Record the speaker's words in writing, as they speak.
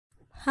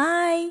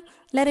Hi,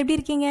 எல்லாரும் எப்படி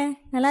இருக்கீங்க?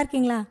 நல்லா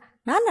இருக்கீங்களா?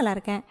 நான் நல்லா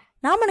இருக்கேன்.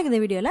 நாம் எனக்கு இந்த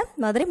வீடியோவில்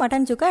மதுரை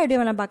மட்டன் சுக்கா எப்படி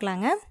வேணால்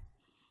பார்க்கலாங்க.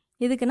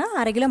 இதுக்கு நான்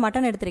 1/2 கிலோ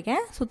மட்டன்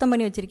எடுத்திருக்கேன், சுத்தம்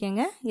பண்ணி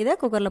வச்சுருக்கேங்க. இதை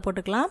குக்கரில்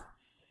போட்டுக்கலாம்.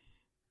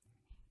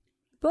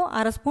 இப்போது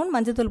 1/2 ஸ்பூன்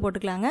மஞ்சள்தூள்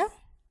போட்டுக்கலாங்க.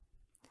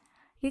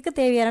 இதுக்கு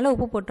தேவையான அளவு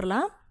உப்பு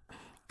போட்டுடலாம்.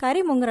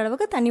 கறி முங்குற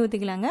அளவுக்கு தண்ணி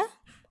ஊற்றிக்கலாங்க.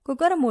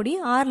 குக்கரை மூடி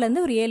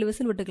 6லேருந்து ஒரு 7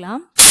 விசில்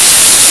விட்டுக்கலாம்.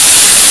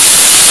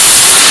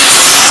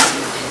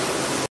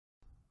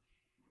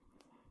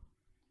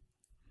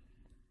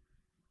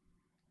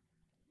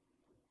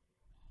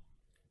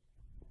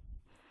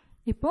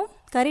 இப்போது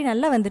கறி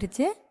நல்லா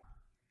வந்துருச்சு.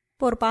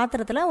 இப்போ ஒரு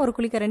பாத்திரத்தில் ஒரு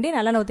குழிக்கரண்டி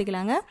நல்லெண்ணெய்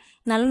ஊற்றிக்கலாங்க.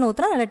 நல்லெண்ணெய்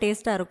ஊற்றினா நல்லா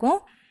டேஸ்ட்டாக இருக்கும்.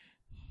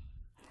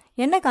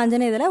 எண்ணெய்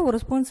காஞ்சனே இதில் 1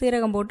 ஸ்பூன்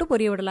சீரகம் போட்டு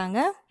பொரிய விடலாங்க.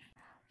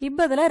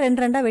 இப்போ இதில்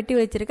 2 வெட்டி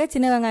வச்சுருக்க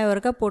சின்ன வெங்காயம்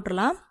 1 கப்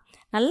போட்டுடலாம்.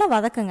 நல்லா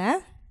வதக்குங்க,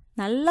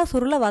 நல்லா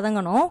சுருளை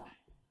வதங்கணும்.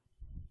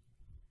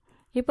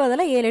 இப்போ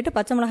அதில் 7-8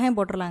 பச்சை மிளகாயும்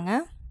போட்டுடலாங்க.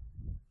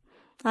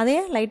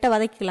 அதையே லைட்டாக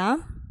வதக்கிக்கலாம்.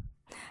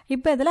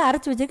 இப்போ இதில்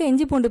அரைச்சி வச்சுருக்க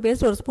இஞ்சி பூண்டு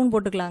பேஸ்ட் 1 ஸ்பூன்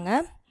போட்டுக்கலாங்க.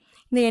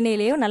 இந்த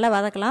எண்ணெயிலேயும் நல்லா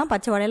வதக்கலாம்,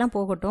 பச்சை வடையெல்லாம்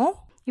போகட்டும்.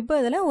 இப்போ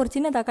இதில் ஒரு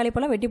சின்ன தக்காளி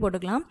பழம் வெட்டி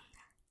போட்டுக்கலாம்.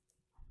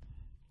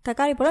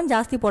 தக்காளி பழம்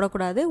ஜாஸ்தி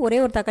போடக்கூடாது, ஒரே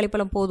ஒரு தக்காளி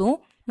பழம் போதும்.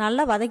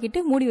 நல்லா வதக்கிட்டு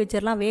மூடி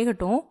வச்சிடலாம்,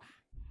 வேகட்டும்.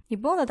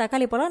 இப்போது இந்த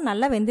தக்காளி பழம்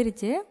நல்லா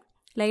வெந்துருச்சு.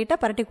 லைட்டாக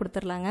பரட்டி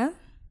கொடுத்துடலாங்க.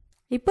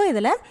 இப்போ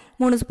இதில்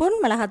 3 ஸ்பூன்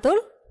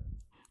மிளகாத்தூள்,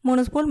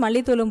 3 ஸ்பூன்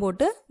மல்லித்தூளும்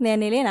போட்டு இந்த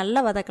எண்ணெயிலே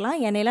நல்லா வதக்கலாம்.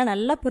 எண்ணெயெல்லாம்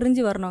நல்லா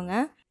பிரிஞ்சு வரணுங்க.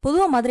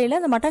 பொதுவாக மதுரையில்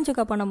இந்த மட்டன்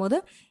சுக்கா பண்ணும்போது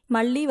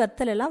மல்லி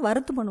வத்தல் எல்லாம்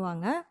வறுத்து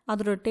பண்ணுவாங்க.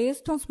 அதோட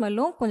டேஸ்ட்டும்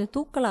ஸ்மெல்லும் கொஞ்சம்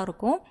தூக்கலாக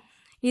இருக்கும்.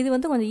 இது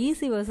கொஞ்சம்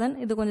ஈஸி வெர்ஷன்.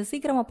 இது கொஞ்சம்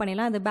சீக்கிரமாக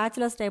பண்ணிடலாம். இது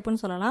பேச்சுலர்ஸ்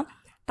டைப்புன்னு சொல்லலாம்.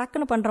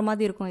 டக்குன்னு பண்ணுற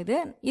மாதிரி இருக்கும்.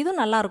 இதுவும்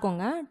நல்லா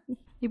இருக்குங்க.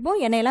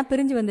 இப்போது எண்ணெயெல்லாம்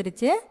பிரிஞ்சு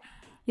வந்துடுச்சு.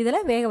 இதில்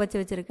வேக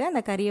வச்சுருக்க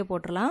இந்த கறியை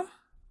போட்டுடலாம்.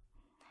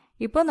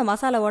 இப்போ இந்த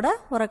மசாலாவோட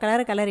ஒரு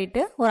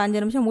கிளறிட்டு ஒரு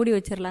 5 நிமிஷம் மூடி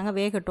வச்சிடலாங்க,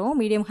 வேகட்டும்.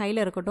 மீடியம்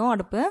ஹையில் இருக்கட்டும்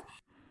அடுப்பு.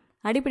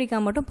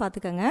 அடிப்பிடிக்காம மட்டும்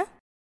பார்த்துக்கோங்க.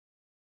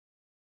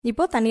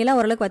 இப்போது தண்ணியெல்லாம்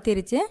ஓரளவுக்கு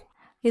வத்திருச்சு.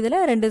 இதில்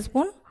 2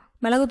 ஸ்பூன்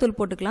மிளகுத்தூள்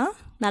போட்டுக்கலாம்.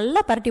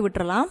 நல்லா பரட்டி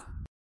விட்டுறலாம்.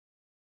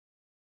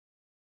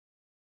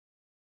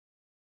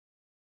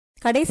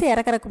 கடைசி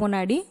இறக்கறதுக்கு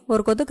முன்னாடி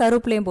ஒரு கொத்து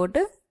கருவேப்பிலையும்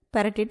போட்டு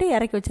பரட்டிட்டு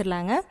இறக்கி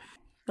வச்சிடலாங்க.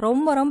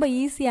 ரொம்ப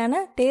ஈஸியான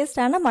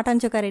டேஸ்டான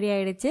மட்டன் சுக்கா ரெடி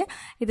ஆகிடுச்சு.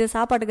 இது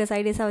சாப்பாட்டுக்கு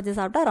சைடிஷாக வச்சு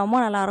சாப்பிட்டா ரொம்ப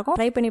நல்லாயிருக்கும்.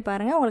 ட்ரை பண்ணி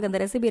பாருங்கள். உங்களுக்கு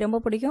இந்த ரெசிபி ரொம்ப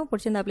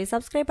பிடிச்சிருந்தா ப்ளீஸ்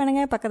சப்ஸ்கிரைப்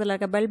பண்ணுங்கள். பக்கத்தில்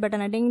இருக்க பெல்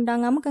பட்டனை டிங்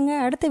டாங் அமுக்குங்க.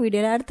 அடுத்த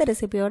வீடியோவில் அடுத்த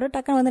ரெசிபியோட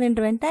டக்குன்னு வந்து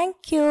நின்றுவேன்.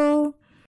 தேங்க்யூ.